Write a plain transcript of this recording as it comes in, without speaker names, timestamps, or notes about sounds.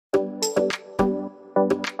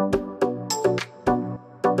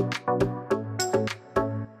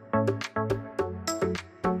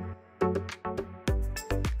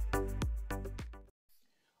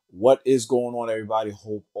What is going on, everybody?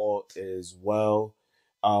 Hope all is well.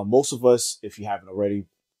 Most of us, if you haven't already,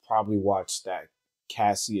 probably watched that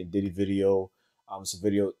Cassie and Diddy video. It's a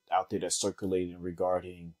video out there that's circulating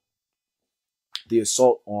regarding the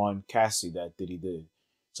assault on Cassie that Diddy did.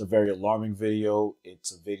 It's a very alarming video.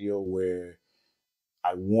 It's a video where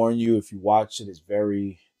I warn you, if you watch it, it's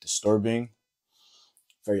very disturbing,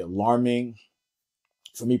 very alarming.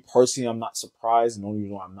 For me personally, I'm not surprised. And the only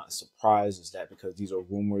reason why I'm not surprised is that because these are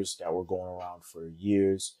rumors that were going around for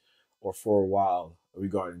years or for a while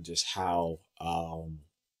regarding just how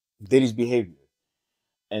Diddy's behavior.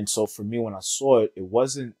 And so for me, when I saw it, it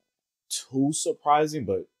wasn't too surprising,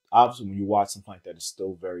 but obviously when you watch something like that, it's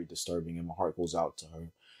still very disturbing and my heart goes out to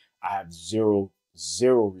her. I have zero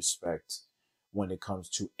respect when it comes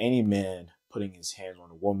to any man putting his hands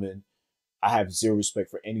on a woman. I have zero respect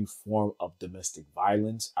for any form of domestic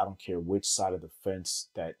violence. I don't care which side of the fence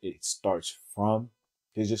that it starts from.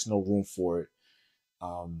 There's just no room for it.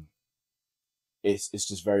 It's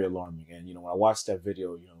just very alarming. And when I watched that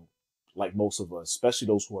video, like most of us, especially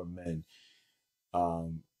those who are men,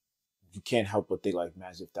 you can't help but think like,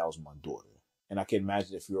 imagine if that was my daughter. And I can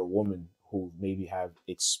imagine if you're a woman who maybe have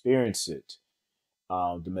experienced it,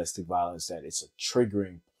 domestic violence, that it's a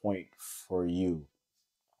triggering point for you.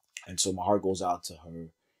 And so my heart goes out to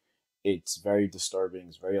her. It's very disturbing.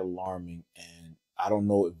 It's very alarming. And I don't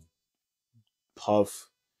know if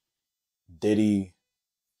Puff, Diddy,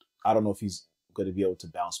 I don't know if he's going to be able to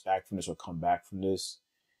bounce back from this or come back from this.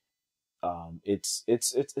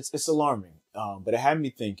 It's alarming. But it had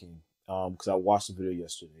me thinking, because I watched the video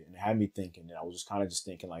yesterday, and it had me thinking, and I was just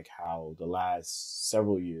thinking like how the last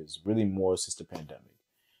several years, really more since the pandemic,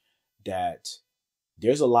 that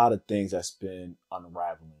there's a lot of things that's been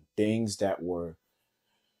unraveling. Things that were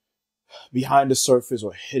behind the surface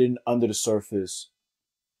or hidden under the surface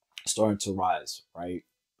starting to rise, right?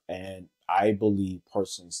 And I believe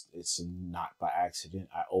personally it's not by accident.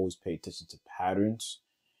 I always pay attention to patterns.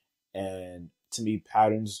 And to me,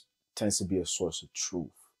 patterns tends to be a source of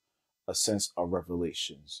truth, a sense of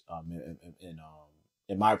revelations,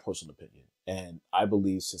 in my personal opinion. And I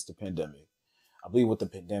believe since the pandemic, I believe what the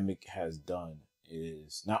pandemic has done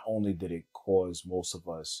is not only did it cause most of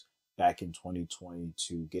us back in 2020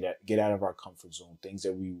 to get out of our comfort zone, things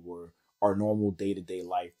that we were our normal day-to-day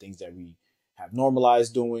life, things that we have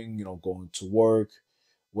normalized doing, going to work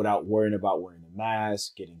without worrying about wearing a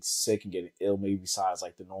mask, getting sick and getting ill, maybe besides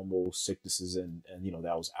like the normal sicknesses and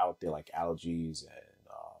that was out there, like allergies and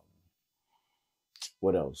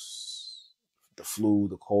what else? The flu,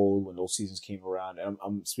 the cold, when those seasons came around. And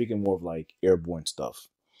I'm speaking more of like airborne stuff.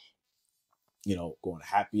 Going to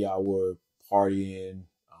happy hour, partying,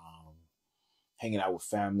 hanging out with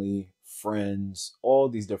family, friends, all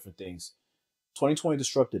these different things. 2020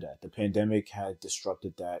 disrupted that. The pandemic had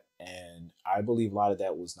disrupted that. And I believe a lot of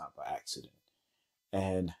that was not by accident.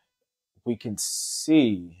 And we can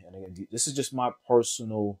see, and again, this is just my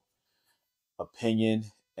personal opinion.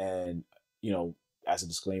 And, as a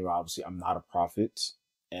disclaimer, obviously, I'm not a prophet.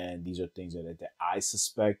 And these are things that I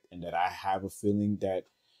suspect and that I have a feeling that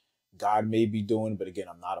God may be doing. But again,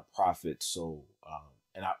 I'm not a prophet. So,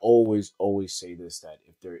 and I always say this, that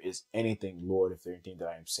if there is anything, Lord, if there's anything that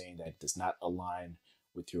I am saying that does not align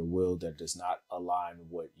with your will, that does not align with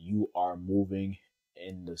what you are moving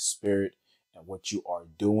in the spirit and what you are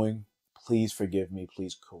doing, please forgive me.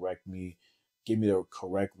 Please correct me. Give me the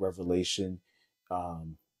correct revelation.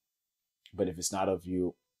 But if it's not of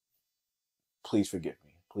you, please forgive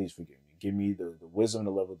me. Please forgive me. Give me the wisdom and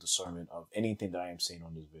the level of discernment of anything that I am saying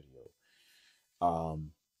on this video.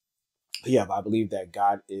 But I believe that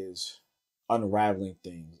God is unraveling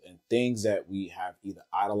things, and things that we have either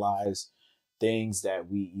idolized, things that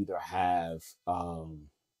we either have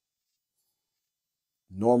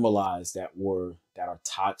normalized, that are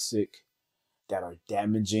toxic, that are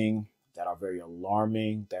damaging, that are very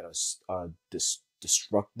alarming, that are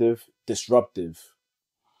disruptive,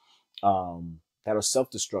 that are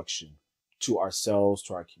self-destruction to ourselves,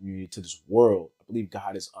 to our community, to this world. I believe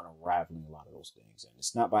God is unraveling a lot of those things. And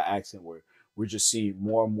it's not by accident where we're just seeing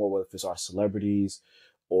more and more, whether it's our celebrities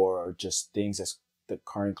or just things that's the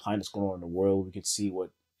current climate that's going on in the world. We can see what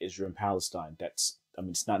Israel and Palestine, it's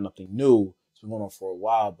not nothing new. It's been going on for a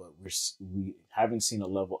while, but we haven't seen a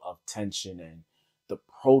level of tension and the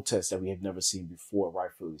protests that we have never seen before,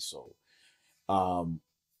 rightfully so.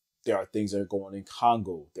 There are things that are going on in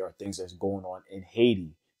Congo. There are things that's going on in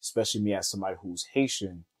Haiti, especially me as somebody who's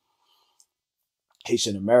Haitian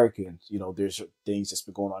American. There's things that's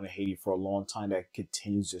been going on in Haiti for a long time that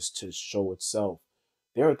continues just to show itself.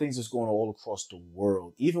 there are things that's going on all across the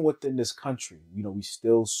world, even within this country. You know, we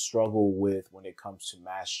still struggle with when it comes to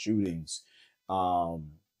mass shootings.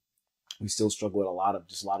 Um, we still struggle with a lot of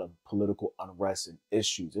political unrest and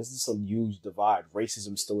issues. This is a huge divide.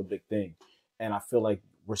 Racism is still a big thing, and I feel like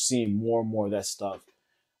we're seeing more and more of that stuff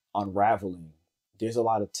unraveling. There's a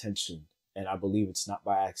lot of tension, and I believe it's not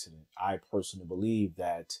by accident. I personally believe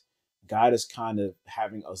that God is kind of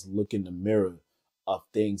having us look in the mirror of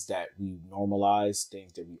things that we normalize,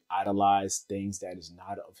 things that we idolize, things that is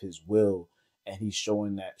not of His will, and He's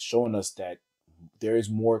showing us that there is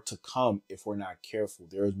more to come if we're not careful.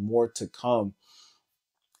 There is more to come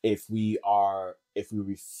if we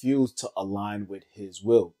refuse to align with His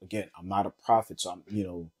will. Again, I'm not a prophet,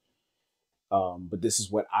 so but this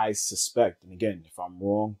is what I suspect. And again, if I'm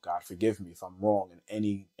wrong, God forgive me if I'm wrong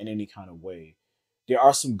in any kind of way. There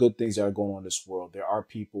are some good things that are going on in this world. There are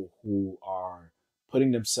people who are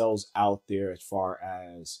putting themselves out there as far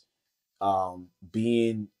as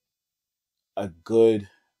being a good,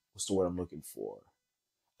 what's the word I'm looking for?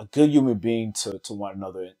 A good human being to one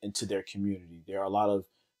another and to their community. There are a lot of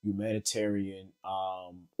humanitarian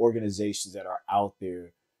organizations that are out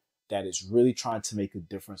there that is really trying to make a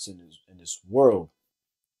difference in this world,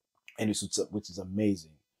 and which is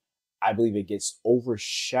amazing. I believe it gets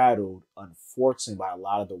overshadowed, unfortunately, by a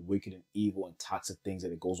lot of the wicked and evil and toxic things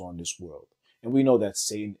that it goes on in this world. And we know that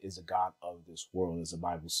Satan is a god of this world, as the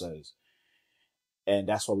Bible says. And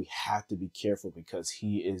that's why we have to be careful, because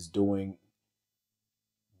he is doing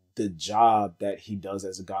the job that he does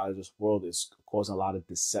as a god of this world, is causing a lot of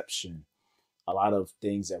deception, a lot of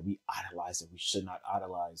things that we idolize that we should not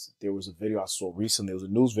idolize. There was a video I saw recently. It was a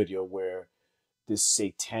news video where this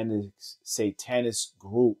satanist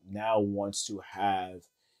group now wants to have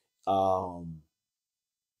um,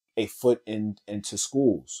 a foot into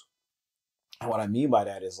schools. And what I mean by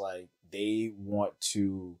that is, like, they want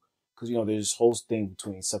to, because there's this whole thing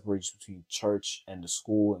between separation between church and the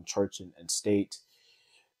school, and church and state,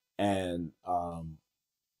 and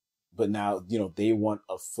but now they want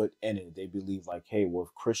a foot in it. They believe, like, hey, well,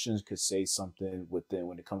 if Christians could say something within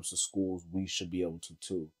when it comes to schools, we should be able to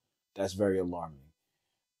too. That's very alarming.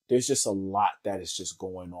 There's just a lot that is just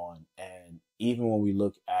going on. And even when we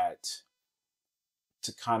look at,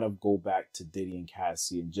 to kind of go back to Diddy and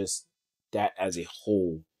Cassie and just that as a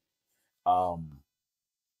whole, um,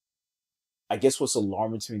 I guess what's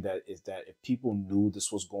alarming to me that is that if people knew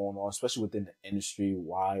this was going on, especially within the industry,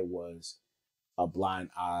 why was a blind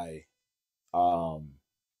eye um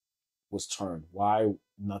was turned? Why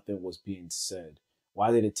nothing was being said?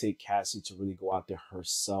 Why did it take Cassie to really go out there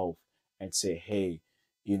herself and say, hey,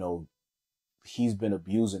 you know, he's been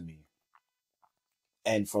abusing me?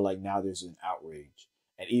 And for, like, now there's an outrage.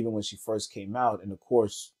 And even when she first came out, and of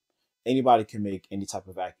course, anybody can make any type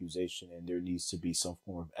of accusation and there needs to be some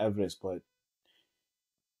form of evidence, but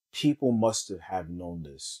people must have known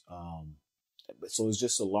this. So it's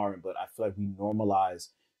just alarming, but I feel like we normalize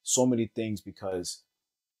so many things because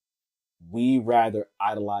we rather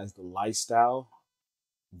idolize the lifestyle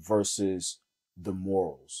versus the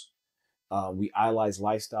morals. We idolize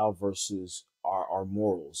lifestyle versus our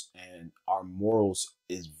morals, and our morals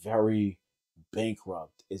is very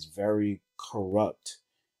bankrupt. It's very corrupt.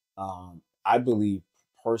 I believe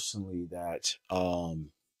personally that,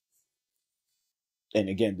 and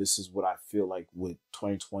again, this is what I feel like with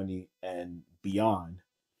 2020 and beyond,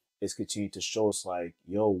 is continuing to show us, like,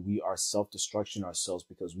 yo, we are self-destruction ourselves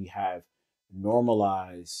because we have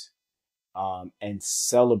normalized and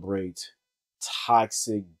celebrate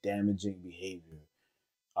toxic, damaging behavior.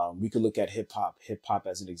 We could look at hip hop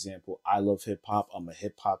as an example. I love hip hop. I'm a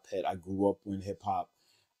hip hop head. I grew up in hip hop.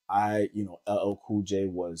 LL Cool J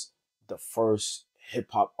was the first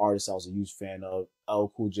hip hop artist I was a huge fan of.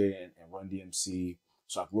 LL Cool J and Run DMC.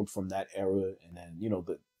 So I grew up from that era, and then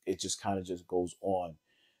it just kind of just goes on.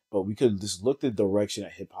 But we could just look the direction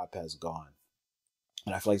that hip hop has gone,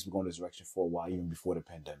 and I feel like it's been going this direction for a while, even before the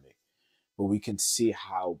pandemic. But we can see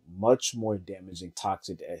how much more damaging,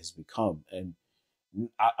 toxic it has become, and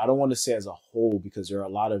I don't want to say as a whole, because there are a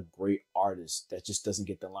lot of great artists that just doesn't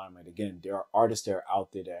get the limelight. Again, there are artists that are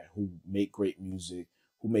out there that who make great music,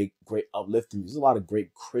 who make great uplifting music. There's a lot of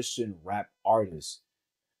great Christian rap artists,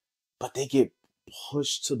 but they get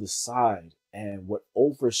pushed to the side, and what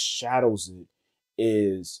overshadows it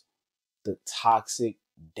is the toxic,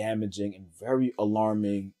 damaging, and very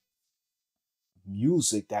alarming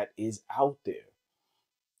music that is out there.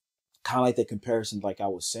 Kind of like the comparison, like I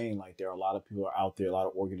was saying, like there are a lot of people out there, a lot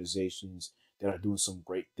of organizations that are doing some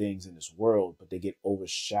great things in this world, but they get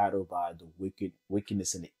overshadowed by the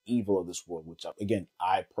wickedness and the evil of this world, which again,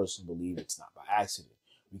 I personally believe it's not by accident.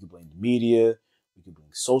 We could blame the media, we could blame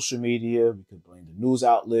social media, we could blame the news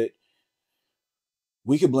outlet,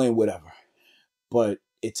 we could blame whatever, but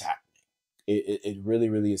it's happening. It really,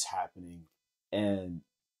 really is happening. And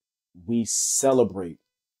we celebrate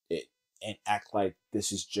it and act like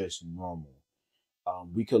this is just normal.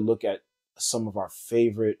 We could look at some of our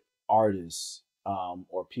favorite artists,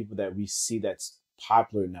 or people that we see that's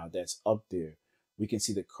popular now, that's up there. We can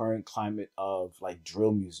see the current climate of like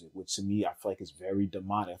drill music, which to me I feel like is very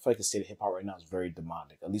demonic. I feel like the state of hip hop right now is very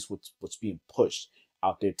demonic. At least what's being pushed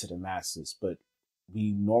out there to the masses. But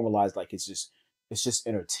we normalize like it's just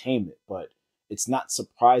entertainment. But it's not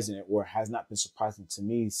surprising, or has not been surprising to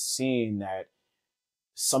me, seeing that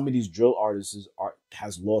some of these drill artists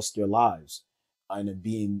has lost their lives, and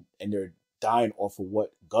they're dying off of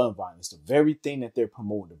what? Gun violence, the very thing that they're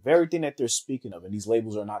promoting, the very thing that they're speaking of, and these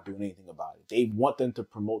labels are not doing anything about it. They want them to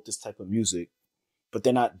promote this type of music, but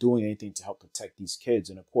they're not doing anything to help protect these kids.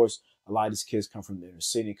 And of course, a lot of these kids come from the inner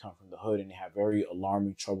city, come from the hood, and they have very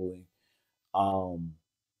alarming, troubling um,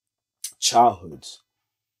 childhoods.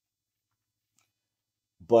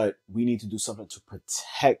 But we need to do something to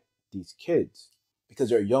protect these kids, because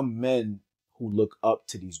there are young men who look up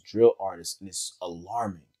to these drill artists, and it's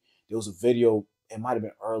alarming. There was a video, it might have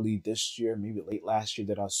been early this year, maybe late last year,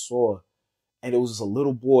 that I saw, and it was just a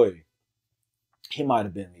little boy. He might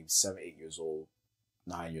have been maybe 7, 8 years old,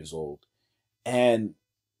 9 years old, and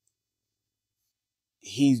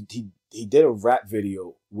he did a rap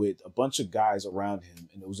video with a bunch of guys around him,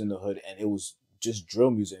 and it was in the hood, and it was just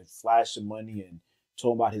drill music and flashing money and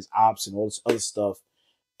talking about his ops and all this other stuff.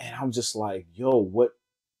 And I'm just like, yo, what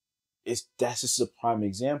is that's just a prime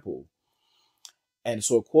example. And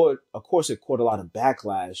so of course it caught a lot of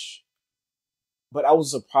backlash, but I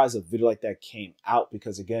was surprised a video like that came out,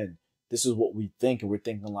 because again, this is what we think, and we're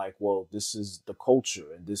thinking like, well, this is the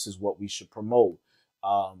culture and this is what we should promote.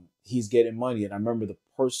 He's getting money, and I remember the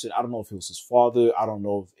person. I don't know if it was his father. I don't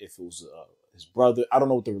know if it was his brother. I don't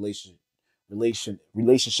know what the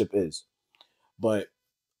relationship is, but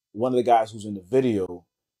one of the guys who's in the video,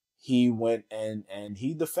 he went and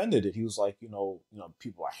he defended it. He was like,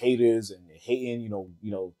 people are haters and they're hating.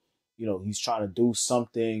 He's trying to do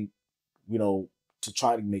something, you know, to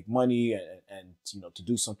try to make money, and to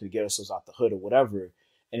do something to get ourselves out the hood or whatever.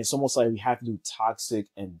 And it's almost like we have to do toxic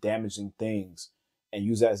and damaging things and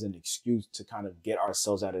use that as an excuse to kind of get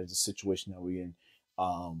ourselves out of the situation that we're in,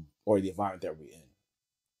 or the environment that we're in.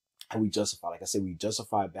 And we justify, like I said, we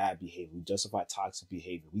justify bad behavior. We justify toxic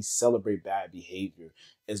behavior. We celebrate bad behavior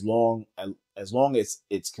as long as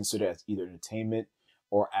it's considered as either entertainment,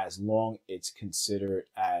 or as long it's considered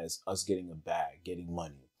as us getting a bag, getting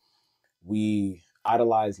money. We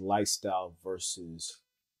idolize lifestyle versus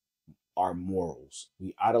our morals.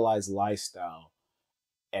 We idolize lifestyle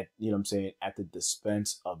at, at the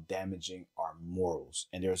expense of damaging our morals.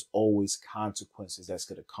 And there's always consequences that's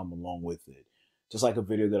going to come along with it. Just like a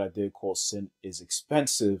video that I did called Sin is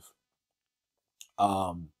Expensive.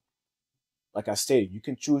 Like I stated, you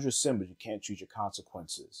can choose your sin, but you can't choose your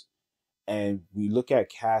consequences. And we look at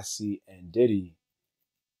Cassie and Diddy,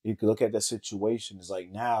 you can look at that situation. It's like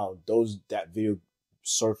now that video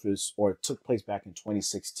surfaced, or took place back in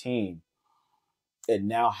 2016. It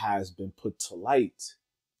now has been put to light.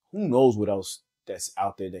 Who knows what else that's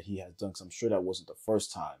out there that he has done? Because I'm sure that wasn't the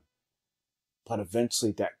first time. But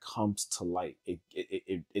eventually that comes to light. It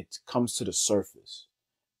comes to the surface.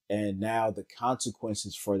 And now the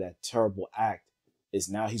consequences for that terrible act is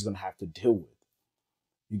now he's going to have to deal with.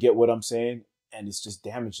 You get what I'm saying? And it's just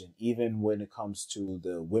damaging. Even when it comes to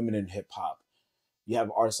the women in hip hop, you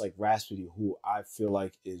have artists like Rhapsody, who I feel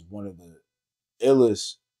like is one of the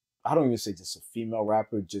illest. I don't even say just a female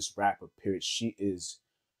rapper, just rapper, period. She is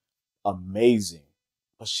amazing,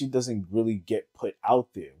 but she doesn't really get put out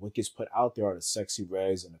there. What gets put out there are the Sexy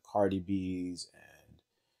Reds and the Cardi B's and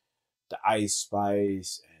the Ice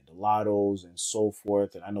Spice and the Lottos and so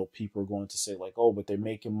forth. And I know people are going to say like, oh, but they're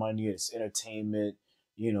making money, it's entertainment,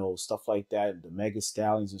 stuff like that, the Mega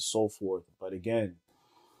Stallions and so forth. But again,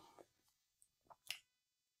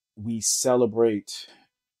 we celebrate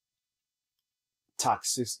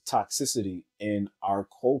toxicity in our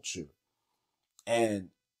culture. And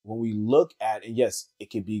when we look at it, yes,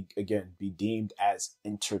 it can be, again, be deemed as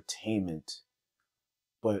entertainment,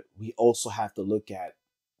 but we also have to look at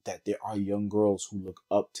that there are young girls who look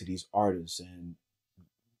up to these artists, and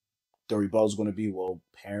the rebuttal is going to be, well,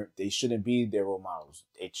 they shouldn't be their role models.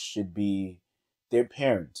 It should be their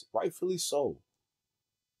parents, rightfully so,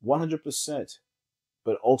 100%.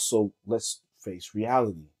 But also, let's face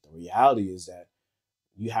reality. The reality is that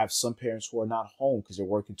you have some parents who are not home because they're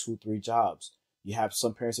working 2, 3 jobs. You have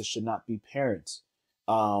some parents that should not be parents.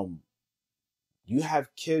 You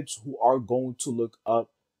have kids who are going to look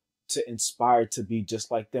up to inspire to be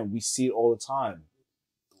just like them. We see it all the time.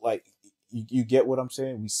 Like, you get what I'm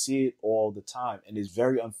saying? We see it all the time, and it's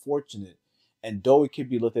very unfortunate. And though it could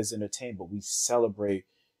be looked as entertainment, but we celebrate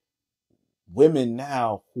women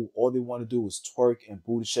now who all they want to do is twerk and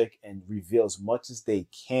booty shake and reveal as much as they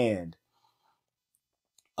can,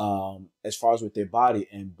 as far as with their body,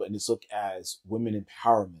 but it's looked as women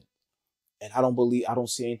empowerment. And I don't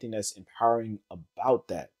see anything that's empowering about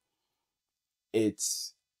that.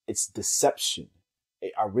 It's deception.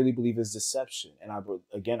 I really believe it's deception. And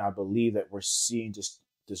I believe that we're seeing just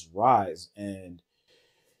this rise, and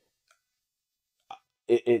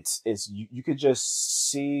it's you could just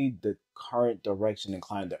see the current direction and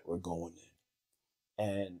climb that we're going in.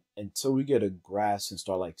 And until we get a grasp and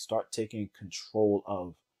start taking control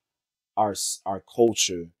of our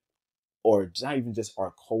culture, or not even just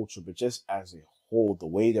our culture, but just as a whole, the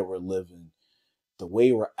way that we're living, the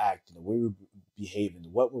way we're acting, the way we're behaving,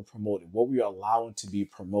 what we're promoting, what we're allowing to be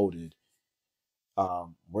promoted,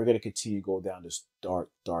 we're going to continue to go down this dark,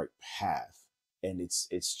 dark path. And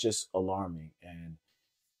it's just alarming. And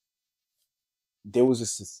there was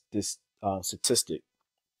this statistic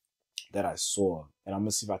that I saw, and I'm going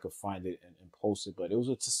to see if I could find it and post it, but it was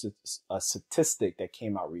a statistic that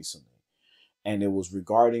came out recently. And it was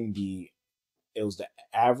regarding the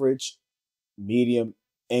average medium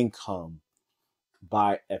income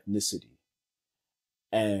by ethnicity.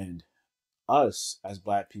 And us as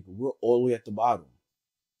Black people, we're all the way at the bottom.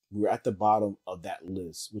 We were at the bottom of that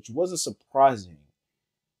list, which wasn't surprising,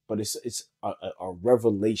 but it's a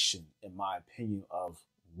revelation, in my opinion, of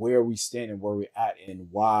where we stand and where we're at, and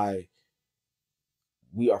why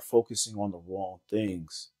we are focusing on the wrong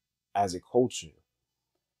things as a culture.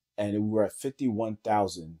 And we were at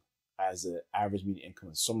 51,000 as an average median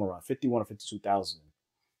income, somewhere around 51 or 52,000,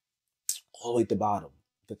 all the way at the bottom.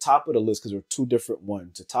 The top of the list, because there were two different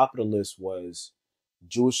ones. The top of the list was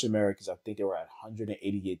Jewish Americans. I think they were at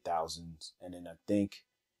 188,000. And then I think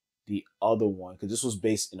the other one, because this was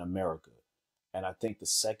based in America, and I think the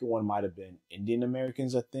second one might have been Indian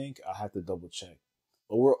Americans, I think. I have to double check.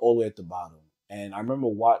 But we're all the way at the bottom. And I remember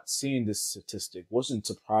seeing this statistic wasn't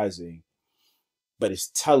surprising, but it's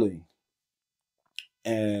telling.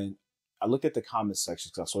 And I looked at the comment section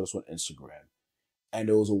because I saw this on Instagram, and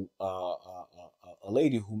there was a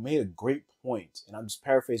lady who made a great point, and I'm just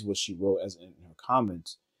paraphrasing what she wrote as in her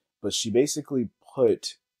comments, but she basically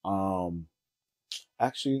put,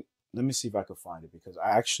 actually, let me see if I can find it, because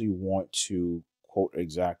I actually want to quote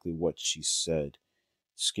exactly what she said.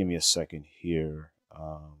 Just give me a second here,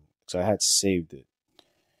 because I had saved it.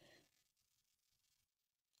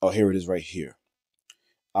 Oh, here it is right here.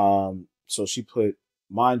 So she put,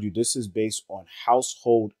 mind you, this is based on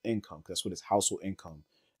household income. That's what it's, household income,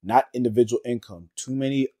 not individual income. Too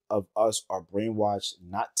many of us are brainwashed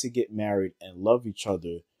not to get married and love each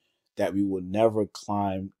other, that we will never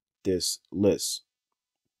climb this list.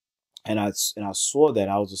 And I saw that,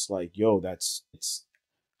 I was just like, yo, it's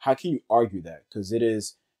how can you argue that? Because it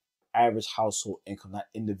is average household income, not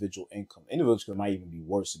individual income. Individual income might even be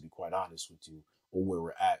worse, to be quite honest with you, or where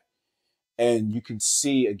we're at. And you can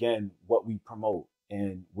see again what we promote,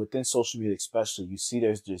 and within social media especially, you see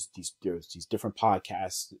there's these different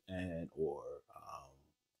podcasts or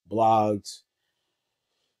blogs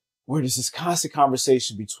where there's this constant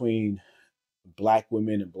conversation between Black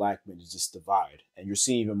women and Black men. Is just divide, and you're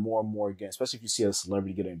seeing even more and more again, especially if you see a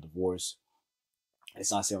celebrity getting a divorce.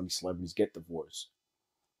 It's not saying only celebrities get divorced,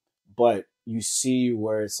 but you see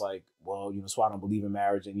where it's like, well, that's why I don't believe in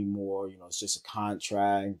marriage anymore. It's just a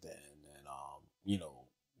contract, and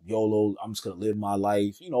YOLO, I'm just gonna live my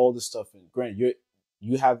life. All this stuff. And granted,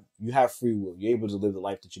 you have free will. You're able to live the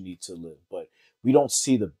life that you need to live, but we don't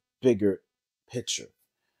see the bigger picture.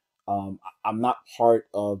 I'm not part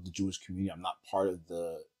of the Jewish community. I'm not part of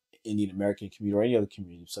the Indian American community or any other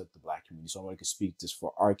community except the Black community. So I'm going to speak just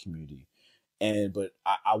for our community. But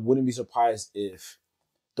I wouldn't be surprised if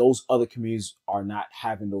those other communities are not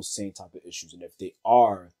having those same type of issues. And if they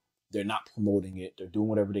are, they're not promoting it. They're doing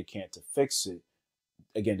whatever they can to fix it.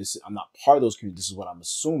 Again, I'm not part of those communities. This is what I'm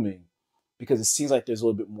assuming, because it seems like there's a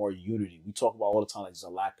little bit more unity. We talk about all the time, like there's a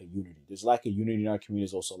lack of unity. There's a lack of unity in our community.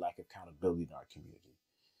 There's also a lack of accountability in our community.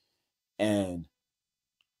 And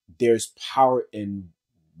there's power in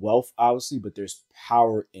wealth, obviously, but there's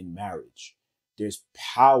power in marriage. There's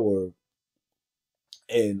power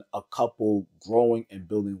in a couple growing and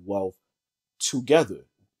building wealth together.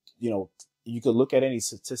 You could look at any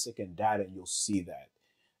statistic and data and you'll see that.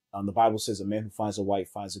 The Bible says a man who finds a wife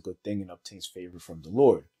finds a good thing and obtains favor from the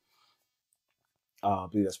Lord. I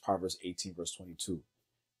believe that's Proverbs 18, verse 22.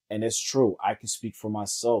 And it's true. I can speak for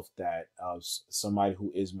myself that somebody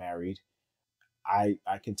who is married, I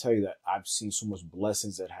can tell you that I've seen so much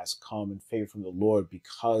blessings that has come in favor from the Lord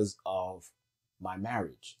because of my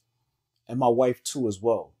marriage, and my wife too as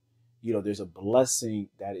well. There's a blessing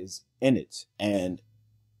that is in it. And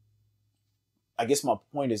I guess my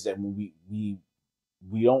point is that when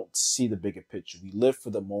we don't see the bigger picture. We live for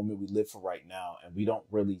the moment, we live for right now, and we don't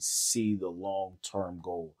really see the long-term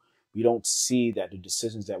goal. We don't see that the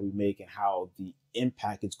decisions that we make and how the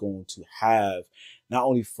impact it's going to have, not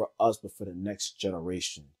only for us, but for the next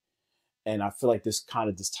generation. And I feel like this kind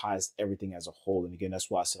of just ties everything as a whole. And again, that's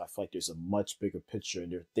why I said I feel like there's a much bigger picture,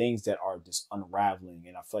 and there are things that are just unraveling.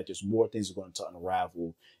 And I feel like there's more things that are going to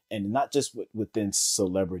unravel, and not just within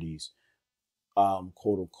celebrities,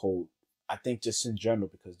 quote unquote. I think just in general,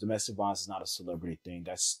 because domestic violence is not a celebrity thing.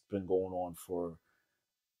 That's been going on for,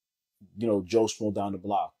 Joe Schmo down the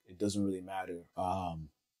block. It doesn't really matter.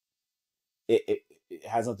 It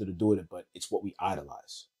has nothing to do with it, but it's what we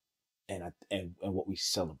idolize, and what we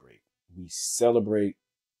celebrate. We celebrate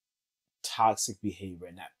toxic behavior,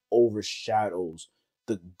 and that overshadows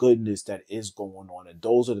the goodness that is going on. And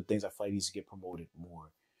those are the things I feel like needs to get promoted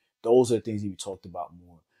more. Those are the things that we talked about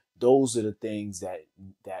more. Those are the things that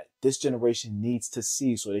this generation needs to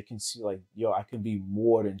see, so they can see like, yo, I can be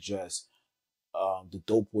more than just the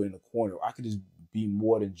dope boy in the corner. I could just be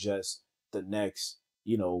more than just the next,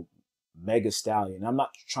 mega stallion. I'm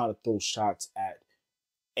not trying to throw shots at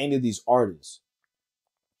any of these artists.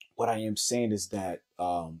 What I am saying is that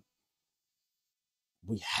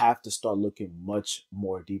we have to start looking much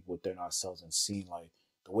more deep within ourselves and seeing like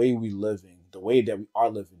the way we living, the way that we are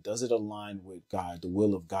living, does it align with God, the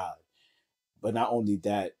will of God? But not only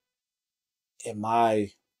that, am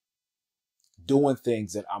I doing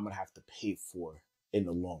things that I'm gonna have to pay for in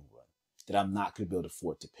the long run, that I'm not gonna be able to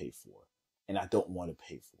afford to pay for, and I don't want to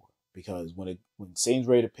pay for? Because when Satan's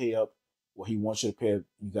ready to pay up, what he wants you to pay up,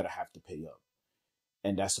 you gotta have to pay up,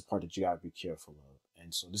 and that's the part that you gotta be careful of.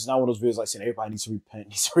 And so this is not one of those videos like saying everybody needs to repent,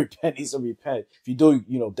 needs to repent, needs to repent. If you do,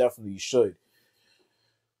 definitely you should.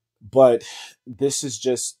 But this is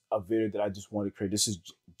just a video that I just want to create. This is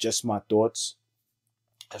just my thoughts.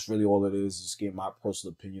 That's really all it is. Just getting my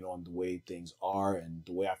personal opinion on the way things are and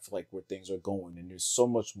the way I feel like where things are going. And there's so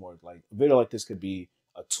much more. Like a video like this could be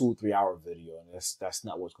a 2-3 hour video, and that's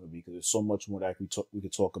not what it's going to be, because there's so much more that we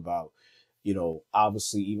could talk about.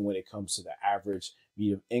 Obviously, even when it comes to the average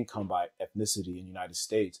medium income by ethnicity in the United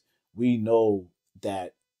States, we know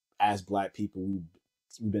that as Black people,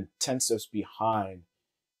 we've been 10 steps behind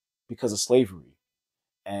because of slavery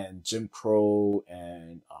and Jim Crow,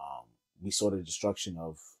 and we saw the destruction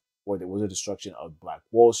of, or there was a destruction of Black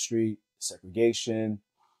Wall Street, segregation.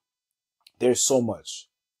 There's so much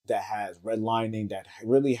that has redlining that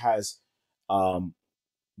really has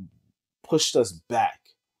pushed us back.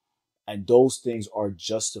 And those things are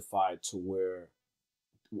justified to where,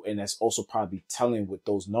 and that's also probably telling with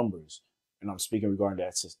those numbers. And I'm speaking regarding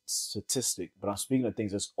that statistic, but I'm speaking of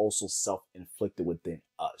things that's also self-inflicted within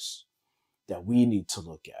us that we need to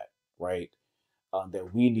look at, right?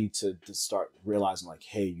 That we need to start realizing like,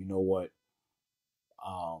 hey, you know what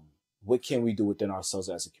can we do within ourselves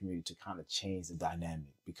as a community to kind of change the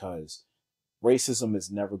dynamic? Because racism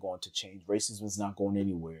is never going to change. Racism is not going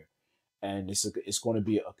anywhere. And it's going to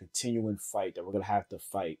be a continuing fight that we're going to have to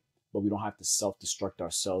fight, but we don't have to self-destruct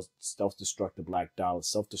ourselves, self-destruct the Black dollar,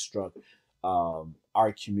 self-destruct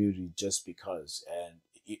our community just because. And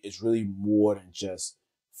it's really more than just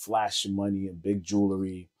flashing money and big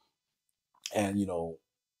jewelry and,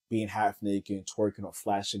 being half naked and twerking or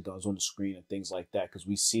flashing guns on the screen and things like that. Because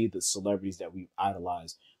we see the celebrities that we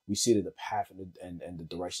idolize, we see the path and the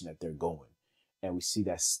direction that they're going. And we see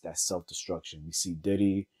that self-destruction. We see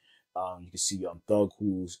Diddy. You can see Young Thug,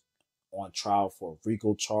 who's on trial for a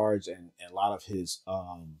RICO charge, and a lot of his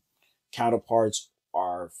counterparts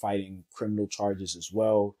are fighting criminal charges as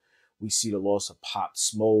well. We see the loss of Pop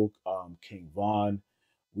Smoke, King Von.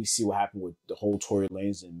 We see what happened with the whole Tory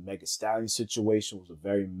Lanez and Mega Stallion situation. It was a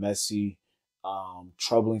very messy,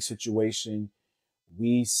 troubling situation.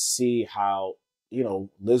 We see how,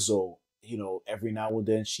 Lizzo, every now and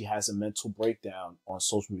then she has a mental breakdown on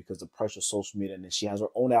social media because of the pressure of social media, and then she has her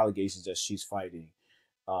own allegations that she's fighting.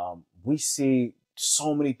 We see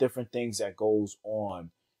so many different things that goes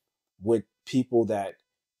on with people that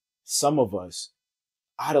some of us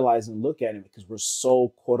idolize and look at it because we're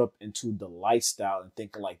so caught up into the lifestyle and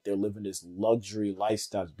thinking like they're living this luxury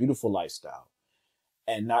lifestyle, this beautiful lifestyle,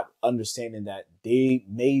 and not understanding that they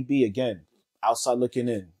may be, again, outside looking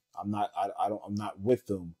in. I'm not with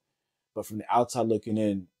them, but from the outside looking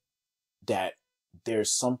in, that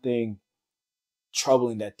there's something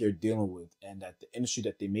troubling that they're dealing with, and that the industry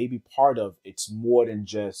that they may be part of, it's more than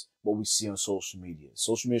just what we see on social media.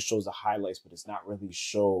 Social media shows the highlights, but it's not really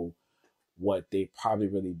show what they probably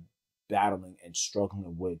really battling and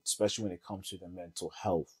struggling with, especially when it comes to their mental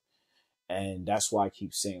health. And that's why I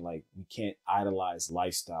keep saying, like, we can't idolize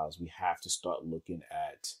lifestyles. We have to start looking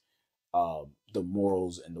at the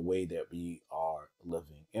morals and the way that we are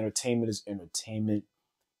living. Entertainment is entertainment,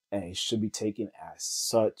 and it should be taken as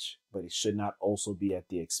such, but it should not also be at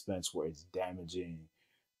the expense where it's damaging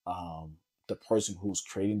the person who's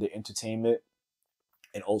creating the entertainment,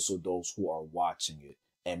 and also those who are watching it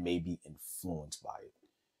and may be influenced by it.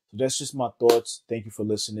 So that's just my thoughts. Thank you for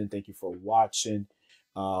listening. Thank you for watching.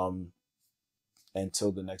 Um,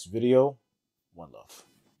 until the next video, one love.